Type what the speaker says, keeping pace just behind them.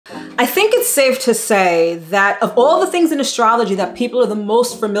I think it's safe to say that of all the things in astrology that people are the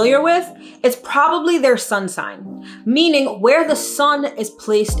most familiar with, it's probably their sun sign, meaning where the sun is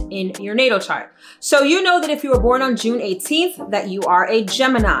placed in your natal chart. So you know that if you were born on June 18th, that you are a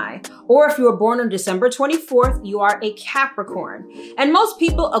Gemini, or if you were born on December 24th, you are a Capricorn. And most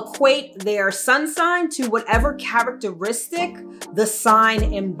people equate their sun sign to whatever characteristic the sign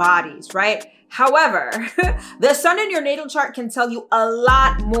embodies, right? However, the sun in your natal chart can tell you a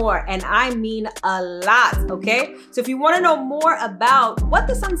lot more, and I mean a lot, okay? So if you want to know more about what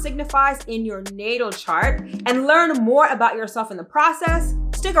the sun signifies in your natal chart and learn more about yourself in the process,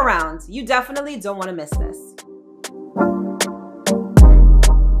 stick around. You definitely don't want to miss this.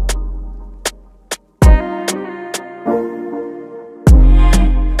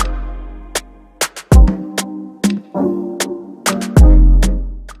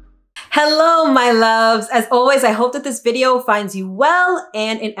 Hello, my loves. As always, I hope that this video finds you well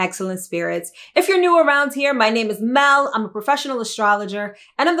and in excellent spirits. If you're new around here, my name is Mel. I'm a professional astrologer,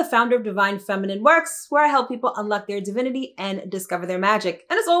 and I'm the founder of Divine Feminine Works, where I help people unlock their divinity and discover their magic.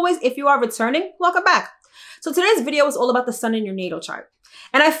 And as always, if you are returning, welcome back. So today's video is all about the sun in your natal chart.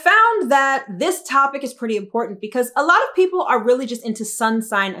 And I found that this topic is pretty important because a lot of people are really just into sun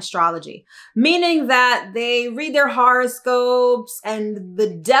sign astrology, meaning that they read their horoscopes and the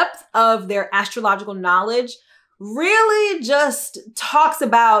depth of their astrological knowledge really just talks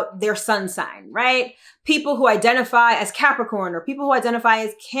about their sun sign, right? People who identify as Capricorn or people who identify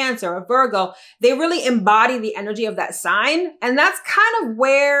as Cancer or Virgo, they really embody the energy of that sign. And that's kind of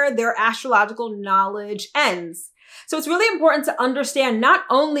where their astrological knowledge ends. So it's really important to understand not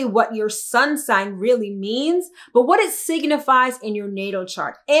only what your sun sign really means, but what it signifies in your natal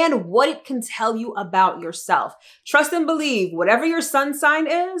chart and what it can tell you about yourself. Trust and believe, whatever your sun sign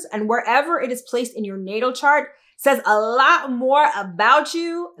is and wherever it is placed in your natal chart says a lot more about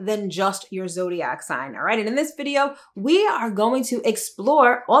you than just your zodiac sign, all right? And in this video, we are going to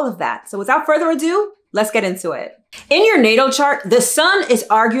explore all of that. So without further ado, let's get into it. In your natal chart, the sun is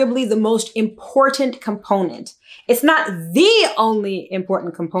arguably the most important component. It's not the only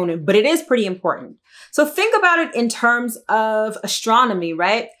important component, but it is pretty important. So think about it in terms of astronomy,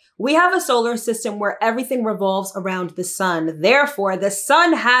 right? We have a solar system where everything revolves around the sun. Therefore, the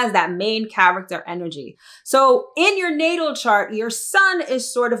sun has that main character energy. So in your natal chart, your sun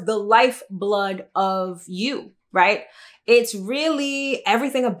is sort of the lifeblood of you, right? It's really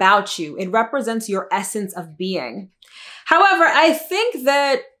everything about you. It represents your essence of being. However, I think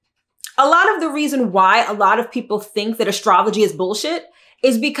that a lot of the reason why a lot of people think that astrology is bullshit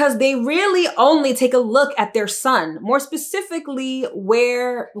is because they really only take a look at their sun, more specifically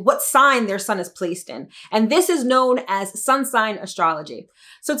what sign their sun is placed in. And this is known as sun sign astrology.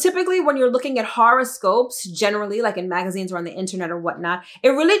 So typically when you're looking at horoscopes, generally like in magazines or on the internet or whatnot, it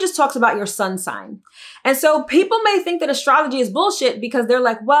really just talks about your sun sign. And so people may think that astrology is bullshit because they're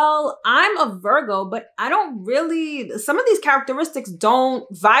like, well, I'm a Virgo, but I don't really, some of these characteristics don't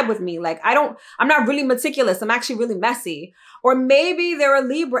vibe with me. Like I'm not really meticulous. I'm actually really messy. Or maybe they're a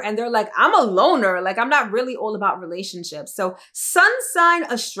Libra and they're like, I'm a loner. Like I'm not really all about relationships. So sun sign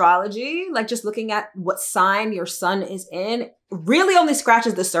astrology, like just looking at what sign your sun is in, really only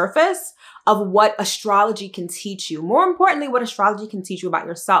scratches the surface of what astrology can teach you. More importantly, what astrology can teach you about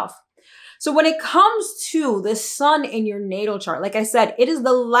yourself. So when it comes to the sun in your natal chart, like I said, it is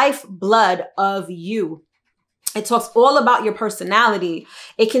the lifeblood of you. It talks all about your personality.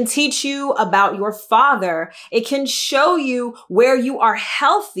 It can teach you about your father. It can show you where you are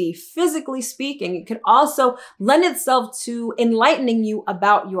healthy, physically speaking. It can also lend itself to enlightening you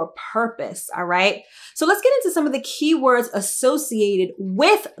about your purpose, all right? So let's get into some of the keywords associated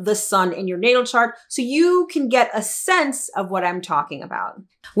with the sun in your natal chart so you can get a sense of what I'm talking about.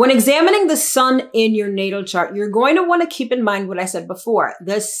 When examining the sun in your natal chart, you're going to want to keep in mind what I said before.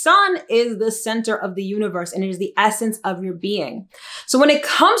 The sun is the center of the universe and it is the essence of your being. So when it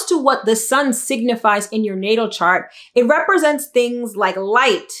comes to what the sun signifies in your natal chart, it represents things like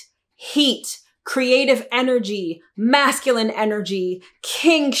light, heat, creative energy, masculine energy,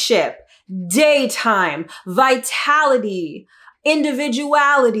 kingship, daytime, vitality,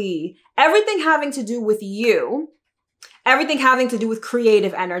 individuality, everything having to do with you. Everything having to do with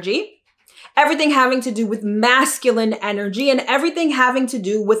creative energy, everything having to do with masculine energy, and everything having to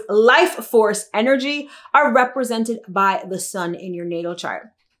do with life force energy are represented by the sun in your natal chart.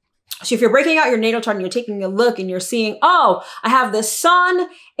 So if you're breaking out your natal chart and you're taking a look and you're seeing, oh, I have the sun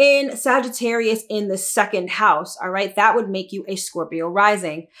in Sagittarius in the second house, all right, that would make you a Scorpio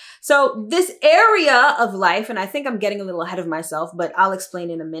rising. So this area of life, and I think I'm getting a little ahead of myself, but I'll explain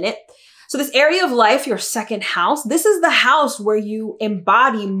in a minute. So this area of life, your second house, this is the house where you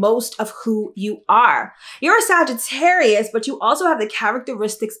embody most of who you are. You're a Sagittarius, but you also have the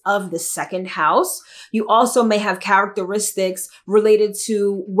characteristics of the second house. You also may have characteristics related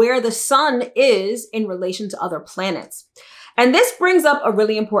to where the sun is in relation to other planets. And this brings up a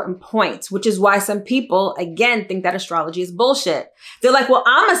really important point, which is why some people, again, think that astrology is bullshit. They're like, well,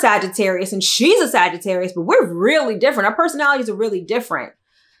 I'm a Sagittarius and she's a Sagittarius, but we're really different. Our personalities are really different.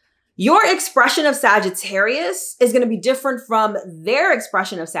 Your expression of Sagittarius is going to be different from their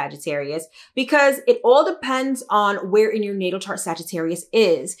expression of Sagittarius because it all depends on where in your natal chart Sagittarius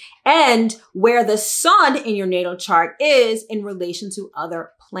is and where the sun in your natal chart is in relation to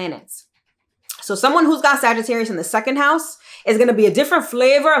other planets. So someone who's got Sagittarius in the second house is going to be a different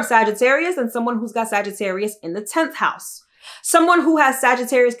flavor of Sagittarius than someone who's got Sagittarius in the 10th house. Someone who has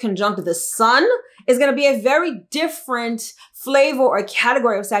Sagittarius conjunct the sun is going to be a very different flavor or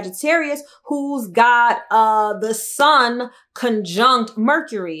category of Sagittarius who's got the sun conjunct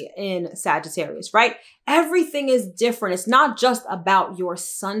Mercury in Sagittarius, right? Everything is different. It's not just about your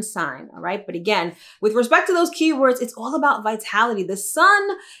sun sign, all right? But again, with respect to those keywords, it's all about vitality. The sun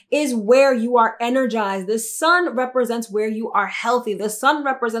is where you are energized. The sun represents where you are healthy. The sun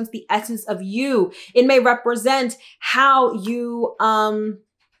represents the essence of you. It may represent how you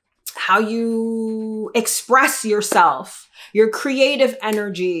express yourself, your creative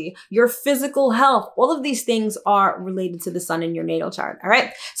energy, your physical health. All of these things are related to the sun in your natal chart. All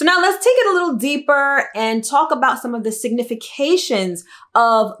right. So now let's take it a little deeper and talk about some of the significations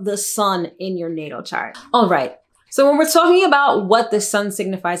of the sun in your natal chart. All right. So when we're talking about what the sun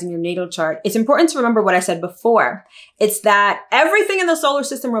signifies in your natal chart, it's important to remember what I said before. It's that everything in the solar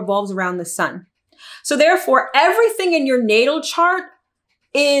system revolves around the sun. So therefore, everything in your natal chart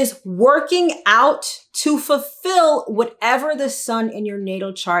is working out to fulfill whatever the sun in your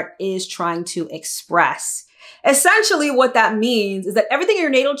natal chart is trying to express. Essentially, what that means is that everything in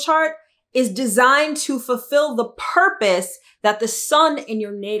your natal chart is designed to fulfill the purpose that the sun in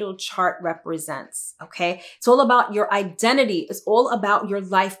your natal chart represents, okay? It's all about your identity. It's all about your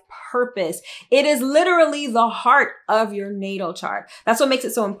life purpose. It is literally the heart of your natal chart. That's what makes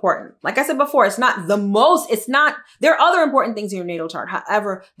it so important. Like I said before, it's not the most, there are other important things in your natal chart.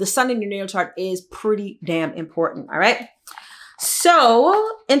 However, the sun in your natal chart is pretty damn important, all right? So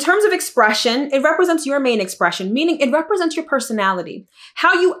in terms of expression, it represents your main expression, meaning it represents your personality.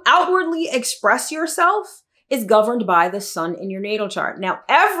 How you outwardly express yourself is governed by the sun in your natal chart. Now,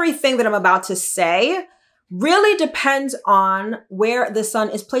 everything that I'm about to say really depends on where the sun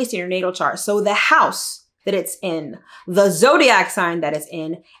is placed in your natal chart. So the house that it's in, the zodiac sign that it's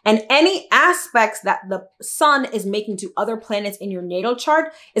in, and any aspects that the sun is making to other planets in your natal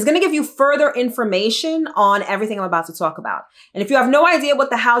chart is going to give you further information on everything I'm about to talk about. And if you have no idea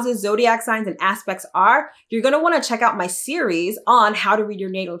what the houses, zodiac signs, and aspects are, you're going to want to check out my series on how to read your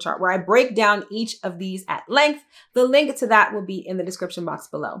natal chart, where I break down each of these at length. The link to that will be in the description box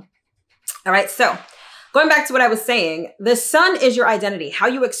below. All right, so going back to what I was saying, the sun is your identity. How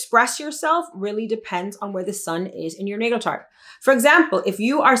you express yourself really depends on where the sun is in your natal chart. For example, if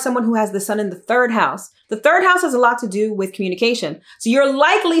you are someone who has the sun in the third house has a lot to do with communication. So you're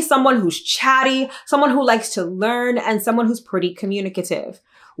likely someone who's chatty, someone who likes to learn, and someone who's pretty communicative.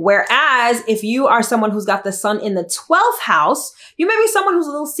 Whereas if you are someone who's got the sun in the 12th house, you may be someone who's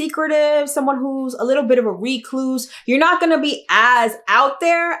a little secretive, someone who's a little bit of a recluse. You're not going to be as out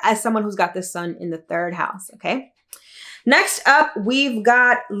there as someone who's got the sun in the 3rd house. Okay. Next up, we've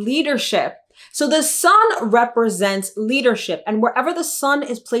got leadership. So the sun represents leadership, and wherever the sun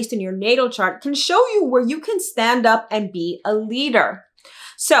is placed in your natal chart can show you where you can stand up and be a leader.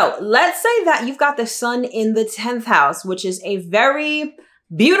 So let's say that you've got the sun in the 10th house, which is a very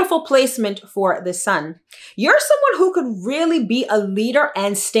beautiful placement for the sun. You're someone who could really be a leader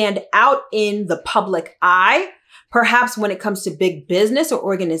and stand out in the public eye, perhaps when it comes to big business or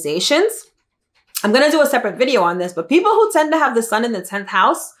organizations. I'm going to do a separate video on this, but people who tend to have the sun in the 10th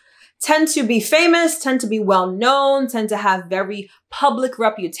house tend to be famous, tend to be well known, tend to have very public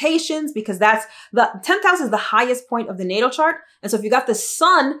reputations, because that's the 10th house is the highest point of the natal chart. And so if you got the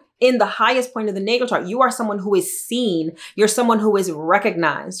sun in the highest point of the natal chart, you are someone who is seen. You're someone who is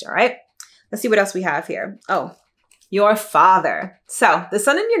recognized. All right. Let's see what else we have here. Oh, your father. So the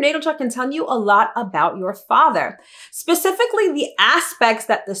sun in your natal chart can tell you a lot about your father. Specifically, the aspects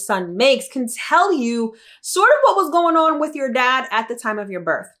that the sun makes can tell you sort of what was going on with your dad at the time of your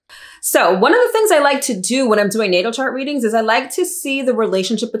birth. So one of the things I like to do when I'm doing natal chart readings is I like to see the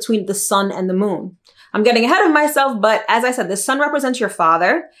relationship between the sun and the moon. I'm getting ahead of myself, but as I said, the sun represents your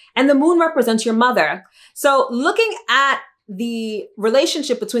father and the moon represents your mother. So looking at the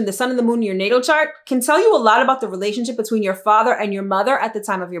relationship between the sun and the moon in your natal chart can tell you a lot about the relationship between your father and your mother at the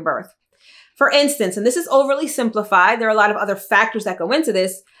time of your birth. For instance, and this is overly simplified, there are a lot of other factors that go into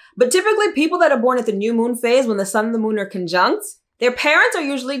this, but typically people that are born at the new moon phase when the sun and the moon are conjunct, their parents are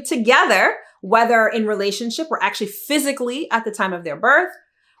usually together, whether in relationship or actually physically at the time of their birth.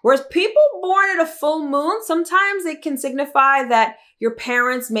 Whereas people born at a full moon, sometimes it can signify that your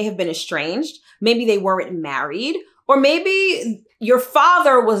parents may have been estranged, maybe they weren't married, or maybe your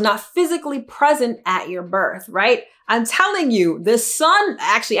father was not physically present at your birth, right? I'm telling you, the sun,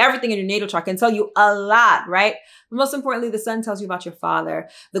 actually everything in your natal chart can tell you a lot, right? But most importantly, the sun tells you about your father,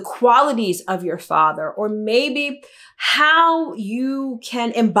 the qualities of your father, or maybe how you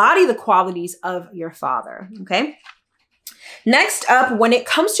can embody the qualities of your father, okay? Next up, when it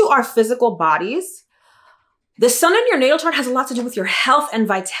comes to our physical bodies, the sun in your natal chart has a lot to do with your health and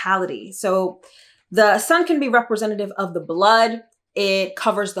vitality. So the sun can be representative of the blood. It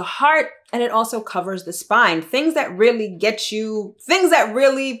covers the heart and it also covers the spine. Things that really get you, things that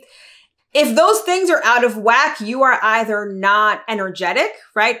really, if those things are out of whack, you are either not energetic,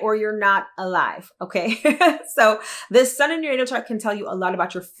 right? Or you're not alive, okay? So the sun in your natal chart can tell you a lot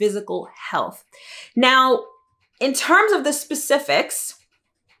about your physical health. Now, in terms of the specifics,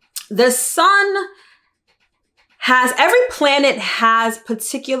 the sun every planet has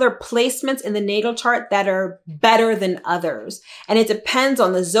particular placements in the natal chart that are better than others. And it depends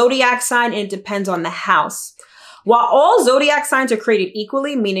on the zodiac sign and it depends on the house. While all zodiac signs are created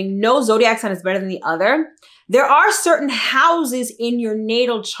equally, meaning no zodiac sign is better than the other, there are certain houses in your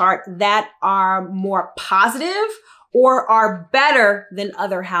natal chart that are more positive or are better than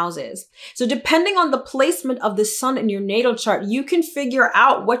other houses. So depending on the placement of the sun in your natal chart, you can figure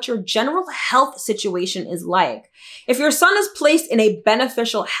out what your general health situation is like. If your sun is placed in a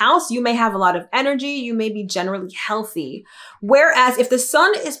beneficial house, you may have a lot of energy, you may be generally healthy. Whereas if the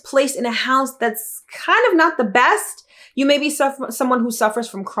sun is placed in a house that's kind of not the best, you may be someone who suffers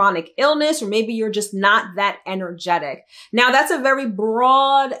from chronic illness, or maybe you're just not that energetic. Now, that's a very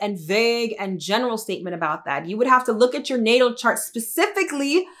broad and vague and general statement about that. You would have to look at your natal chart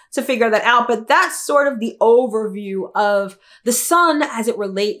specifically to figure that out, but that's sort of the overview of the sun as it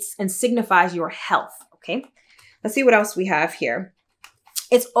relates and signifies your health, okay? Let's see what else we have here.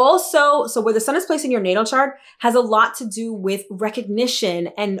 It's also, so where the sun is placed in your natal chart has a lot to do with recognition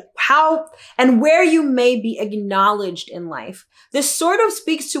and how and where you may be acknowledged in life. This sort of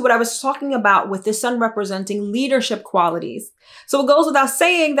speaks to what I was talking about with the sun representing leadership qualities. So it goes without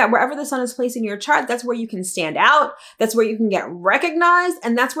saying that wherever the sun is placed in your chart, that's where you can stand out, that's where you can get recognized,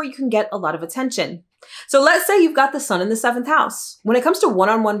 and that's where you can get a lot of attention. So let's say you've got the sun in the 7th house. When it comes to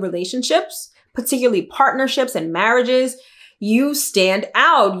one-on-one relationships, particularly partnerships and marriages, you stand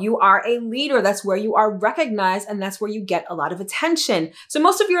out. You are a leader. That's where you are recognized, and that's where you get a lot of attention. So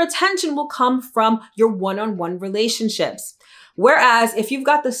most of your attention will come from your one-on-one relationships. Whereas if you've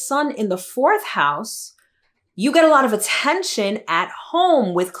got the sun in the 4th house, you get a lot of attention at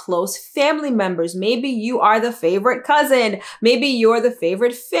home with close family members. Maybe you are the favorite cousin. Maybe you're the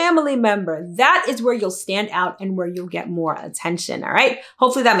favorite family member. That is where you'll stand out and where you'll get more attention. All right.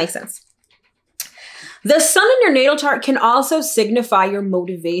 Hopefully that makes sense. The sun in your natal chart can also signify your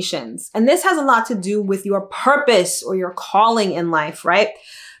motivations. And this has a lot to do with your purpose or your calling in life, right?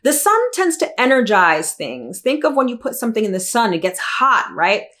 The sun tends to energize things. Think of when you put something in the sun, it gets hot,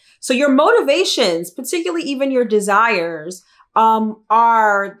 right? So your motivations, particularly even your desires,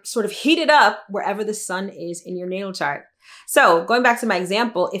 are sort of heated up wherever the sun is in your natal chart. So going back to my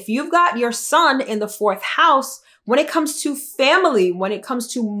example, if you've got your sun in the 4th house, when it comes to family, when it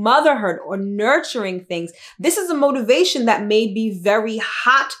comes to motherhood or nurturing things, this is a motivation that may be very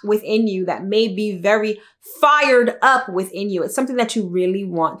hot within you, that may be very fired up within you. It's something that you really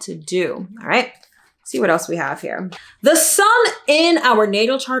want to do. All right. See what else we have here. The sun in our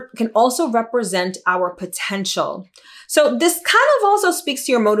natal chart can also represent our potential. So this kind of also speaks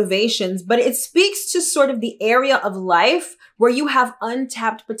to your motivations, but it speaks to sort of the area of life where you have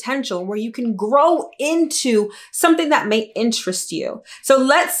untapped potential, where you can grow into something that may interest you. So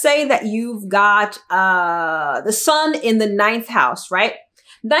let's say that you've got the sun in the 9th house, right?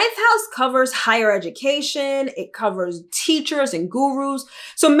 9th house covers higher education. It covers teachers and gurus.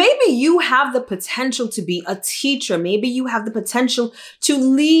 So maybe you have the potential to be a teacher. Maybe you have the potential to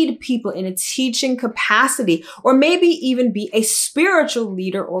lead people in a teaching capacity, or maybe even be a spiritual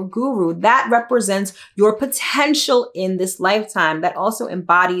leader or guru. That represents your potential in this lifetime. That also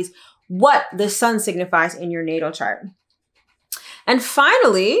embodies what the sun signifies in your natal chart. And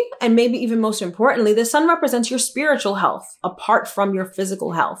finally, and maybe even most importantly, the sun represents your spiritual health apart from your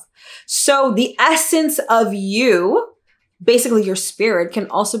physical health. So the essence of you, basically your spirit can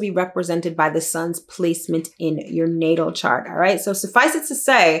also be represented by the sun's placement in your natal chart. All right. So suffice it to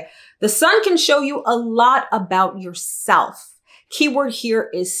say, the sun can show you a lot about yourself. Keyword here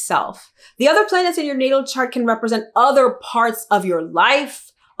is self. The other planets in your natal chart can represent other parts of your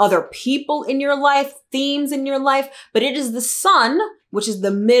life, other people in your life, themes in your life, but it is the sun, which is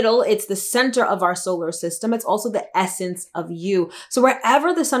the middle. It's the center of our solar system. It's also the essence of you. So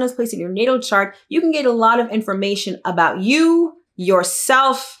wherever the sun is placed in your natal chart, you can get a lot of information about you,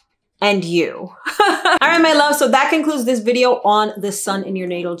 yourself, and you. All right, my love. So that concludes this video on the sun in your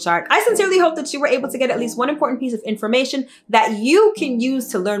natal chart. I sincerely hope that you were able to get at least one important piece of information that you can use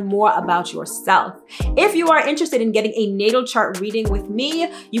to learn more about yourself. If you are interested in getting a natal chart reading with me,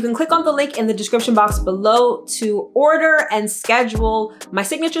 you can click on the link in the description box below to order and schedule my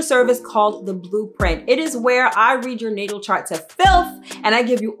signature service called The Blueprint. It is where I read your natal chart to filth and I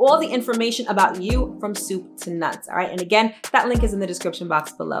give you all the information about you from soup to nuts. All right. And again, that link is in the description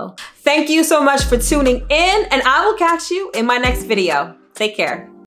box below. Thank you so much for tuning in, and I will catch you in my next video. Take care.